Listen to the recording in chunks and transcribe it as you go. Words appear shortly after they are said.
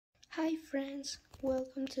Hi friends,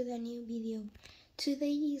 welcome to the new video.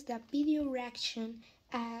 Today is the video reaction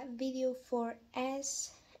video for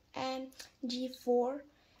SMG4 for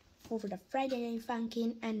the Friday Night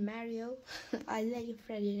Funkin' and Mario. I like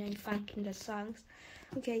Friday Night Funkin', the songs.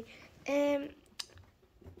 Okay, I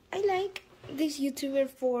like this YouTuber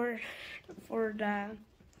for the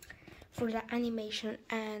animation,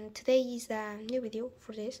 and today is the new video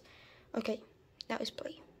for this. Okay, now let's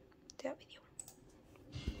play the video.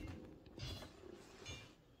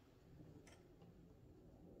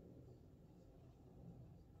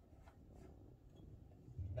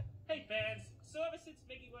 Hey fans, so ever since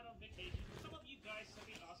Mickey went on vacation, some of you guys have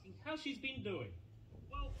been asking how she's been doing.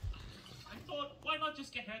 Well, I thought, why not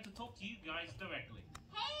just get her to talk to you guys directly?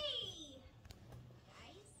 Hey!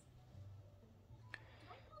 Guys? Do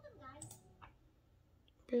I call them guys?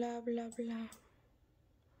 Blah blah blah.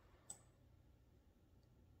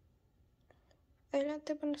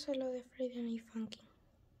 Adelante, pones lo de Friday Night Funkin'.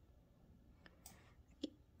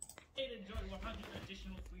 And enjoy 100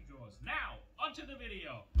 additional free draws. Now, onto the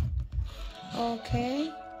video.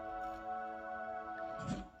 Okay.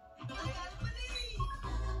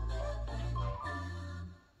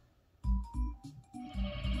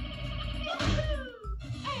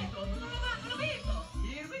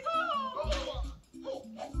 Here we go!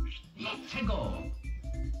 Let's go!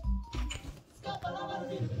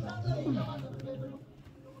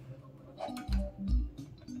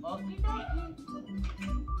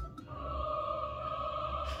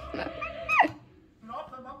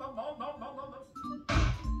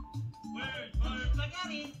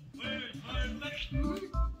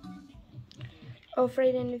 Oh,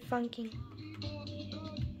 Friday Night Funkin'.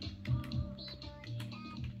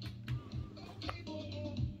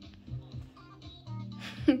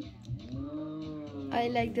 I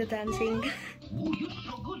like the dancing. Ooh, you're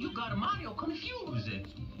so good, you got Mario confused.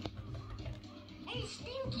 Hey,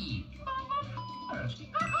 Stinky!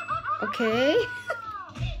 Okay.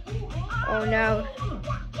 Oh no.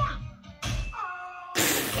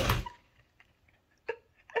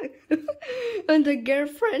 And the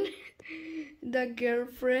girlfriend. The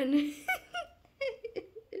girlfriend.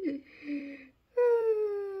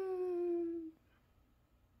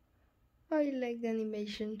 I like the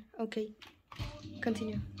animation. Okay,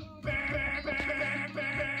 continue.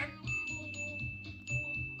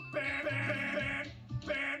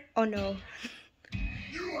 Oh no.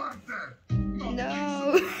 You are dead!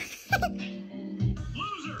 No.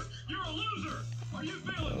 Loser! You're a loser! Are you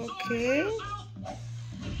feeling Okay. sorry for yourself?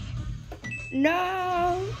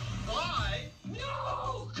 No. Why?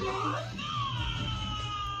 No! God!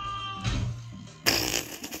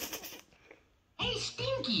 Hey,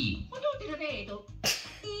 Stinky!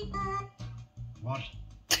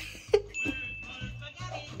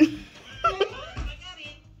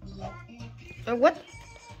 What?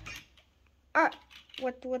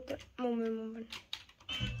 What? What? Moment.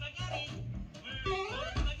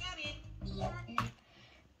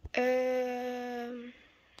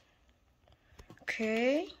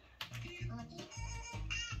 Okay.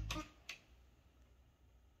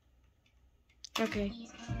 Okay.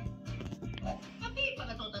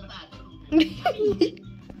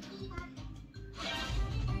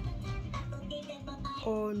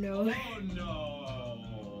 Oh no. Oh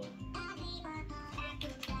no!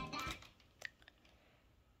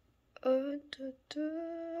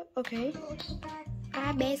 Okay.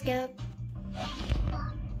 Best girl.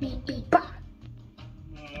 Oh,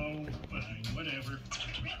 fine, whatever.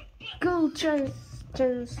 Go trans.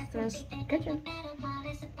 Kitchen.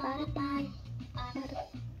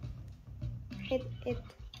 It.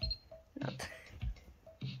 Not.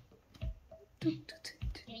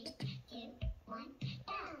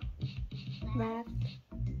 Left,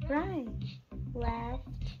 right.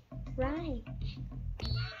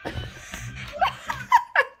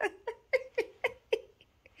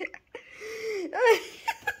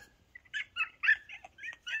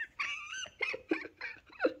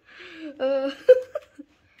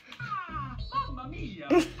 Mamma mia!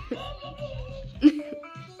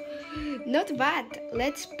 Not bad.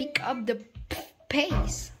 Let's pick up the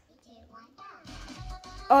pace.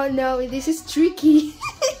 Oh no, this is tricky.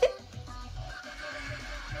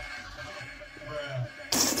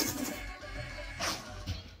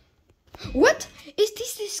 What? Is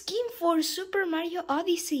this the skin for Super Mario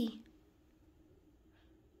Odyssey?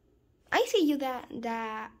 I see you the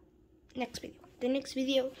next video. The next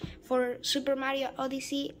video for Super Mario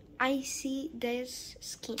Odyssey, I see this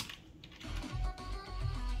skin.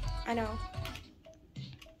 I know.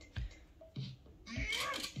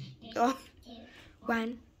 Oh,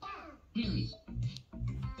 one.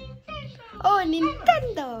 Oh,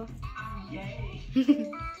 Nintendo!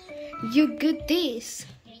 You good this.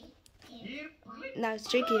 Now it's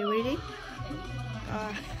tricky, really?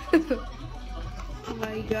 Oh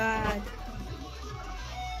my god.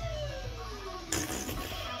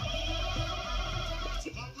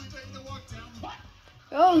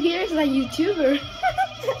 Oh, here's a YouTuber.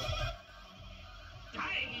 I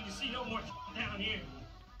ain't need to see no more down here.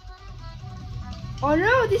 Oh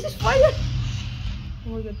no, this is fire! Oh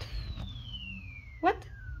my god. What?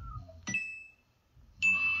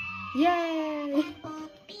 Yay!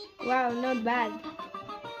 Wow, not bad.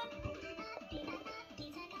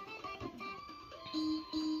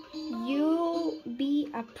 You be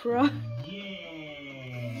a pro.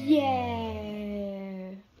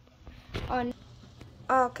 Yeah. On.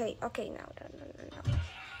 Okay, now. No.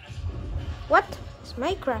 What? It's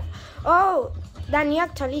Minecraft. Oh, the new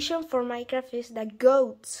actualization for Minecraft is the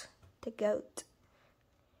goat. The goat.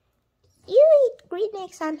 You eat green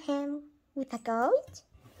eggs and ham with a goat?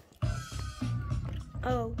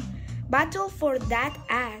 Oh, battle for that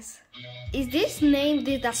ass. Is this named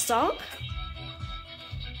the song?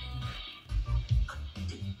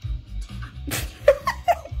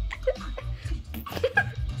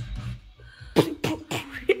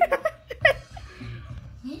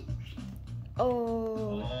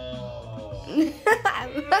 Oh.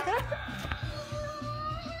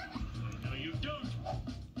 No, you don't.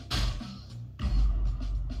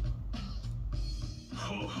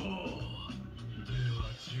 Ho ho.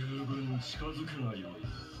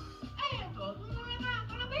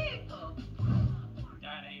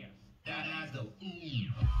 That ass though.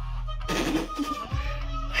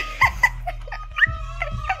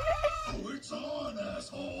 Oh, it's on,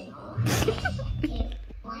 asshole.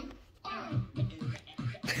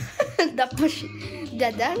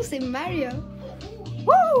 The dance in Mario.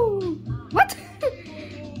 Woo! What?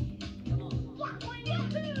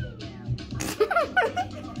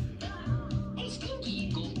 Hey,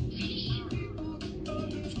 Stinky, goldfish.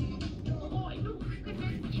 Oh, look,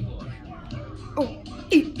 Stinky boy.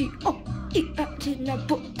 Na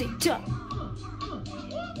potato.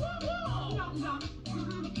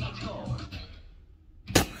 Let's go.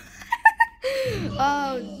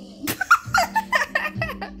 Oh.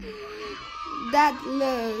 That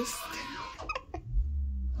lost.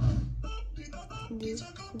 This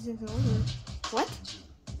is over. What?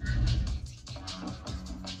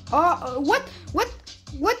 Oh, what?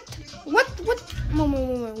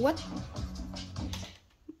 Moment. What?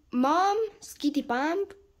 Mom, Skitty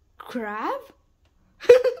Pump, Crab,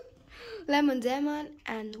 Lemon Demon,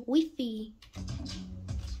 and Wi-Fi.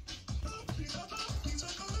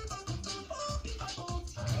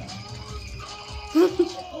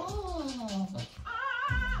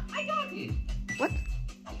 I got it. What?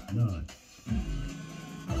 No.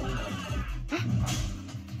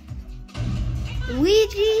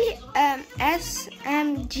 Luigi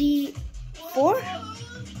SMG4?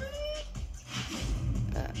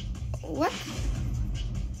 What?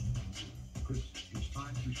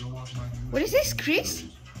 What is this, Chris?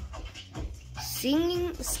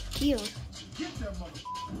 Singing skill.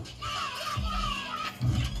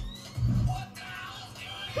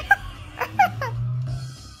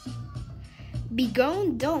 Be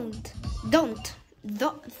gone, don't.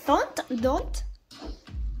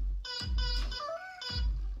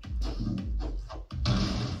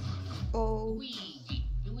 Oh. Luigi.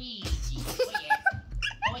 Oh yeah.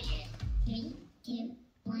 Oh yeah. 3, 2,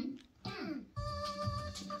 1, down.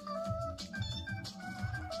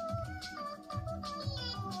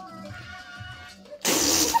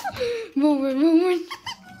 Moment.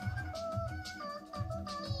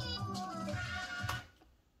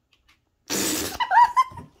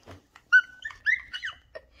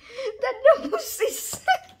 That nose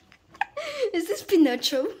is this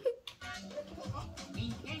Pinocho?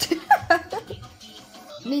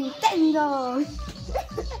 Nintendo.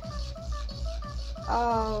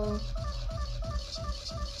 Oh.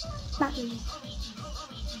 Button.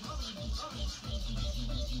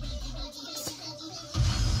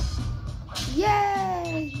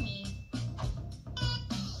 Yay!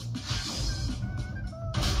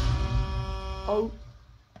 Oh.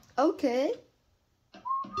 Okay.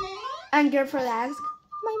 And girlfriend asked,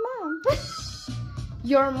 my mom.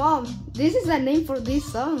 Your mom. This is the name for this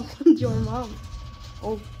song. Your mom.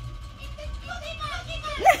 Oh.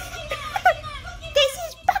 This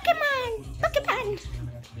is Pokemon.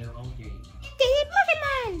 Their own game. This is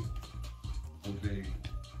Pokemon. Obey.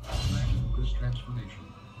 This transformation.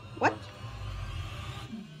 What?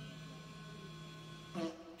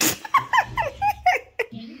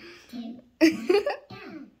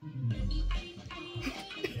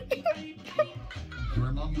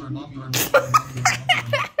 your mom, your mom, your mom,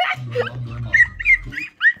 your mom, your mom.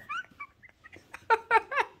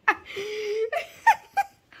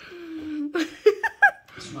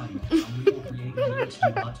 Smile. We will create lyrics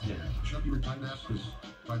you want there. Shut your time asses.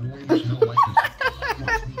 By the way, there's no likeness.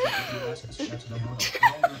 Watch me check your asses. That's the motto.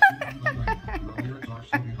 The lyrics are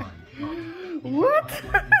so behind. What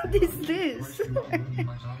is this?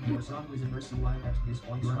 Your song is a mercy line at this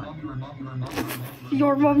point. Your mom, your mom, your mom,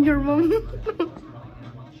 Your mom, your mom.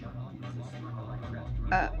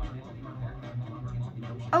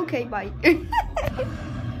 Okay, bye.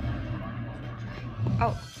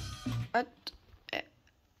 Oh.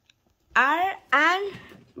 R and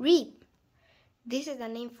Reap. This is the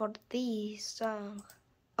name for this song.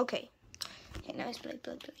 Okay. Okay, now let's play.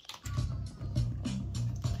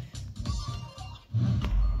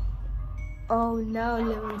 Oh no,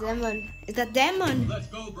 lemon demon. It's a demon. Let's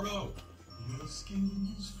go, bro.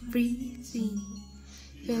 Freezing.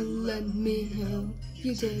 And let me help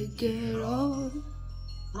you take it off.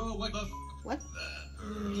 Bro, what the? What?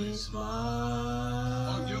 Are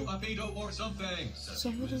you a pedo or something?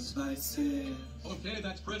 Somebody's myself. Okay,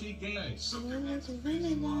 that's pretty gay. Someone's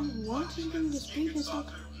really long watching in the street and stuff.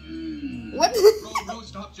 What? Bro,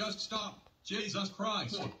 stop, just stop. Jesus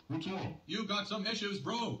Christ. What? What's wrong? You got some issues,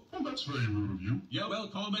 bro. Oh, that's very rude of you. Yeah, well,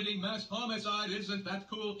 committing mass homicide isn't that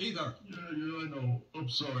cool either. Yeah, I know. I'm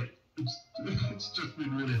sorry. It's just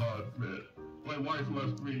been really hard, man. My wife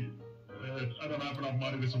left me, and I don't have enough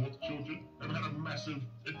money to support the children, and I had a massive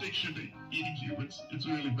addiction to eating humans. It's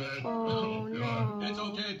really bad. Oh God. no. It's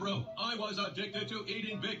okay, bro. I was addicted to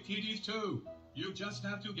eating big titties too. You just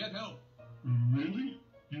have to get help. Really?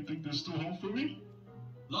 You think there's still hope for me?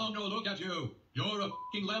 Long no look at you. You're a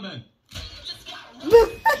f***ing lemon.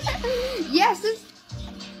 Yes,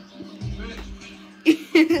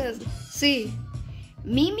 Bitch. see.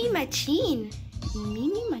 Mimi Machine.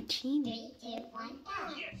 Mimi Machine. Yes,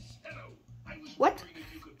 hello. I was What? wondering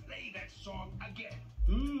if you could play that song again.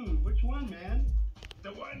 Which one, man?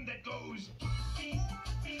 The one that goes...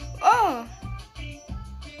 Oh.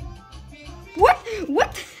 What?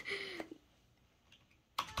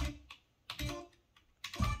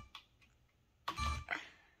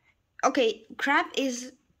 Okay, crab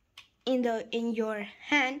is in your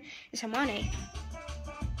hand is a money.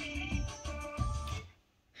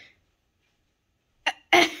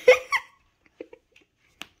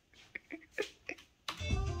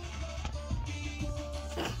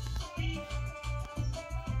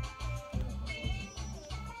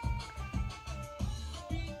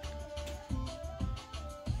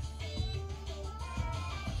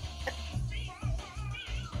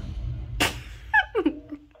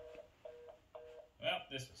 Well,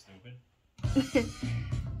 this was stupid.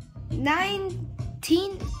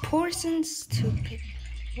 19% stupid.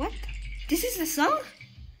 What? This is the song?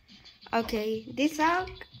 Okay, this song.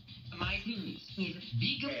 My penis is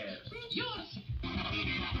bigger. Yours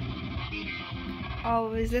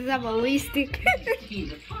Oh, is this a ballistic?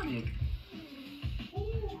 is funny.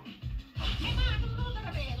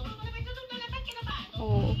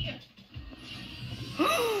 Oh.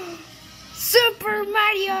 Super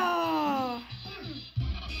Mario!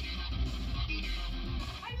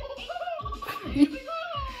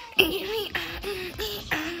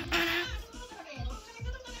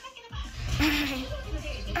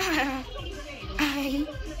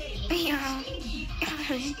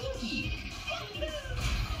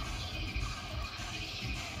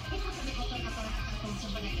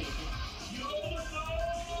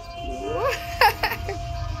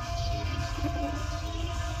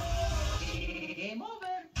 Game over.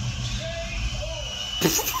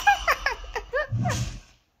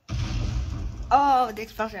 Oh, the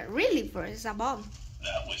explosion really burns a bomb.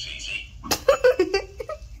 That was easy.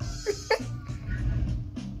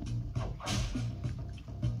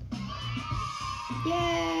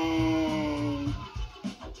 Yay!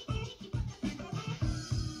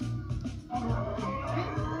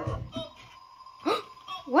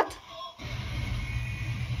 What?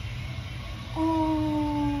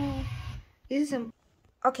 Oh, this is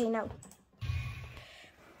okay now.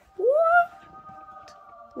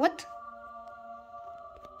 What?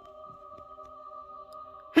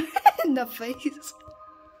 The face.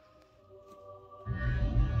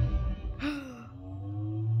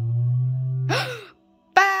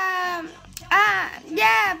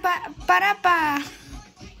 Yeah, parapa.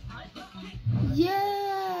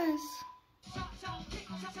 Yes.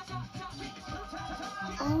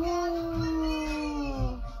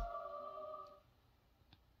 Oh.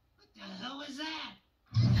 What the hell was that?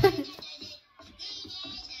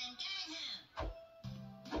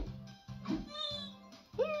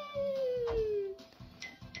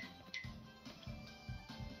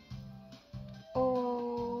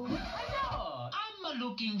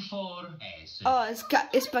 looking for? Oh,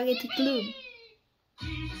 Spaghetti Club.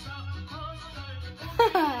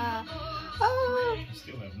 Oh. I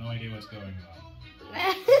still have no idea what's going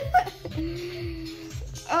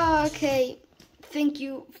on. Okay, thank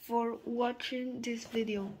you for watching this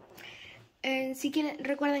video. Si quieren,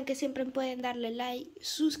 recuerden que siempre pueden darle like,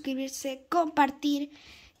 suscribirse, compartir.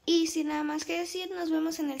 Y sin nada más que decir, nos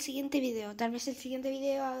vemos en el siguiente video. Tal vez el siguiente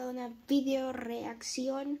video haga una video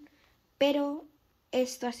reacción. Pero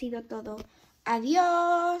esto ha sido todo.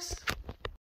 Adiós.